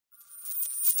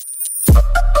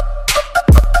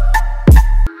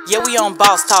Yeah, we on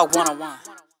Boss Talk 101.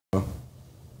 And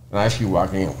I actually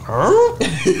walk in,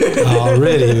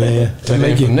 already, man. And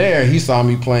then from there, he saw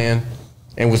me playing.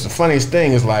 And what's the funniest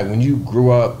thing is, like, when you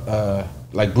grew up,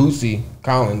 like Bootsy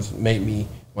Collins made me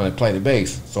want to play the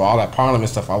bass. So all that Parliament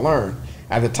stuff I learned.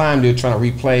 At the time, they were trying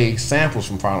to replay samples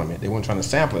from Parliament. They weren't trying to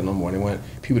sample it no more. They wanted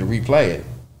people to replay it.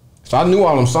 So I knew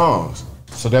all them songs.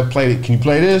 So they played it. Can you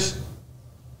play this?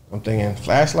 I'm thinking,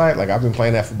 Flashlight? Like, I've been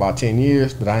playing that for about 10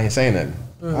 years, but I ain't saying nothing.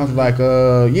 I was like,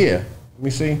 yeah. Let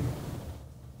me see.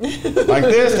 Like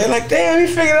this. They're like, damn, he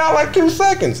figured it out like 2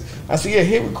 seconds. I see a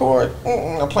hit record.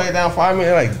 I play it down 5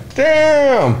 minutes. Like,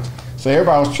 damn. So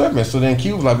everybody was tripping. So then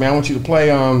Q was like, man, I want you to play,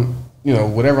 you know,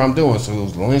 whatever I'm doing. So it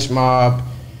was Lynch Mob,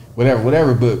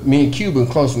 whatever. But me and Q been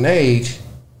close in age.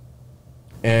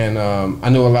 And I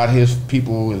knew a lot of his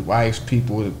people, his wife's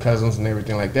people, his cousins and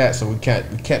everything like that. So we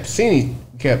kept seeing,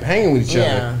 we kept hanging with each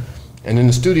other. And in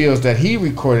the studios that he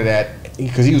recorded at,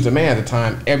 because he was the man at the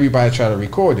time, everybody tried to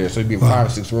record there. So it'd be 5 or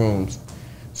 6 rooms.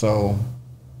 So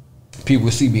people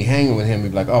would see me hanging with him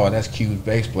and be like, oh, that's Q's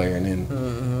bass player. And then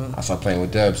I started playing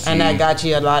with Dub C. And that got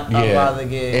you a lot of the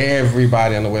gigs.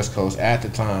 Everybody on the West Coast at the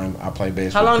time, I played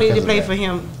bass. How long did you play for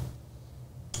him?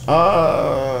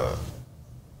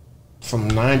 From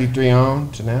 93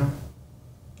 on to now.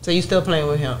 So you still playing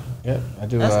with him? Yeah, I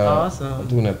do. That's awesome. I'm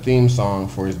doing a theme song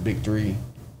for his BIG3.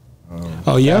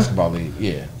 Oh yeah, basketball league.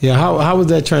 Yeah. Yeah. How was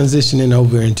that transitioning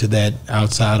over into that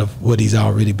outside of what he's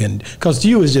already been? Because to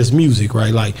you it's just music,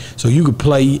 right? Like, so you could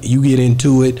play, you get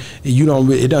into it. You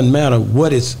don't. It doesn't matter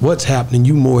what's happening.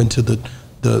 You more into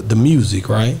the music,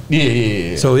 right?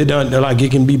 Yeah. So it doesn't, like,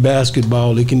 it can be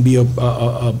basketball, it can be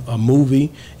a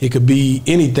movie, it could be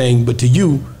anything, but to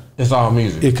you, it's all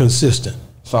music. It's consistent.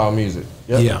 It's all music.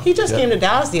 Yep. Yeah. He just came to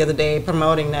Dallas the other day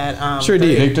promoting that. Sure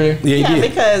did. BIG3? Yeah, he did.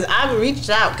 Because I reached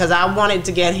out because I wanted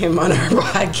to get him on our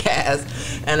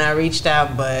podcast, and I reached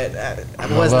out, but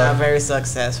I was not very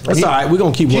successful. That's all right. We're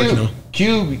gonna keep working on.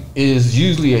 Cube is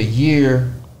usually a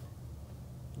year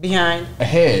behind,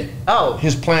 ahead. Oh,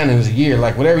 his planning is a year.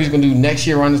 Like, whatever he's gonna do next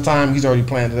year around this time, he's already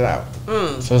planned it out.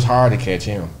 So it's hard to catch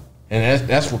him, and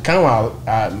that's what kind of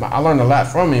I learned a lot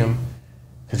from him,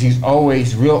 because he's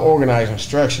always real organized and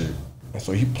structured, and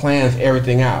so he plans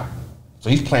everything out. So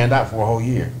he's planned out for a whole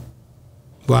year.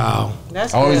 Wow.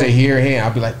 That's always good. a year ahead.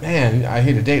 I'll be like, man, I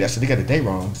hear the date. I said, they got the date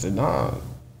wrong. He said, nah.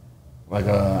 Like,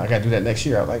 I got to do that next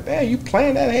year. I was like, damn, you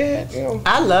planned that ahead? You know?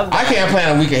 I love that. I can't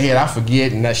plan a week ahead. I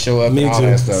forget and that show up Me and all too.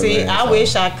 that stuff. See, man, I so.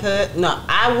 wish I could. No,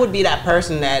 I would be that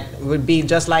person that would be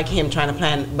just like him trying to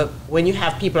plan. But when you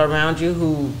have people around you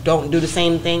who don't do the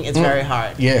same thing, it's very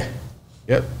hard. Yeah.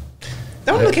 Yep.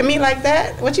 Don't look at me like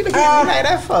that. What you looking at me like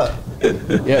that for?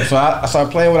 Yeah, so I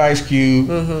started playing with Ice Cube.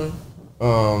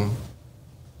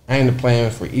 I ended up playing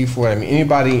for E40. I mean,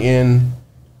 anybody in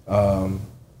on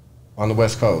the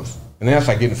West Coast. And then I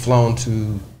started getting flown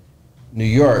to New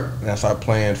York, and I started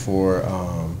playing for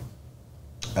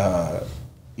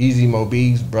Easy Mo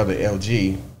B's brother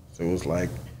LG. So it was like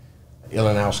Ill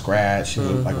and Out Scratch, it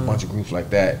was like a bunch of groups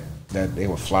like that they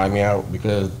would fly me out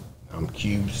because I'm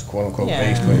Cube's quote unquote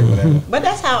bass player, whatever. But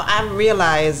that's how I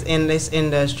realize in this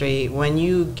industry, when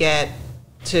you get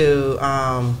to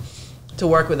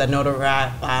work with a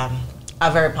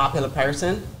very popular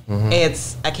person,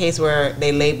 it's a case where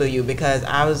they label you, because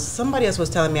somebody else was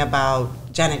telling me about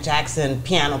Janet Jackson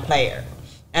piano player,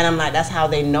 and I'm like, that's how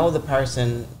they know the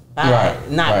person, not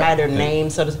by their name.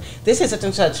 So this is such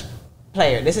and such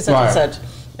player, this is such and such,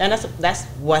 and that's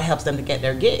what helps them to get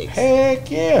their gigs.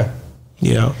 Heck yeah.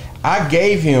 Yeah. I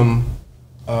gave him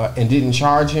and didn't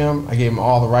charge him. I gave him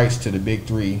all the rights to the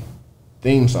BIG3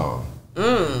 theme song,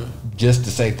 just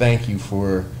to say thank you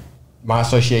for my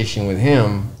association with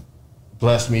him.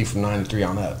 Blessed me from 93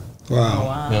 on up. Wow. Oh,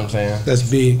 wow. You know what I'm saying? That's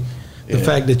big. The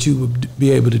fact that you would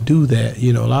be able to do that,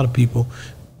 you know, a lot of people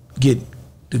get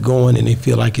to going and they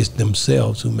feel like it's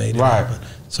themselves who made it happen.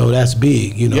 So that's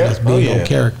big, you know, that's big on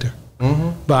character.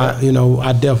 But, you know,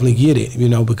 I definitely get it, you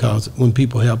know, because when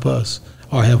people help us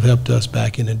or have helped us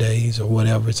back in the days or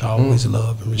whatever, it's always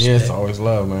love and respect. Yeah, it's always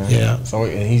love, man. Yeah. So,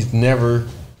 and he's never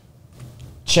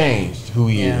changed who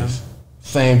he is.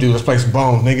 Same dude. Let's play some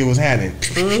bones, nigga. What's happening?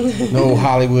 No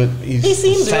Hollywood. He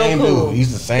seems the same real cool. dude.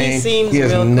 He's the same. He seems he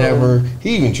has real never. cool.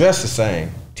 He even dressed the same.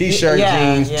 T-shirt,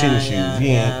 jeans, tennis shoes.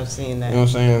 Yeah, I've seen that. You know what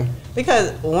I'm saying?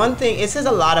 Because one thing, it says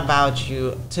a lot about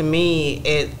you. To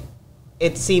me,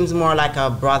 it seems more like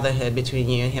a brotherhood between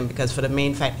you and him, because for the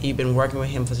main fact that you've been working with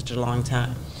him for such a long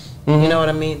time. You know what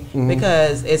I mean?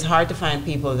 Because it's hard to find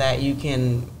people that you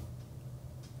can,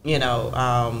 you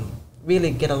know,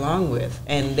 really get along with,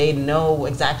 and they know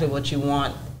exactly what you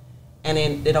want and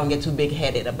then they don't get too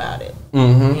big-headed about it.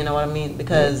 You know what I mean?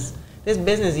 Because this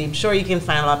business, I'm sure you can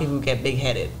find a lot of people who get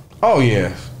big-headed. Oh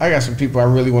yeah, I got some people I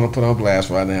really want to put on blast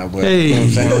right now, but you know what I'm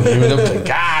saying? Give it up to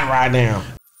God right now.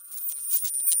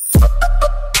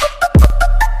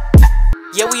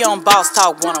 Yeah, we on Boss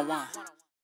Talk 101.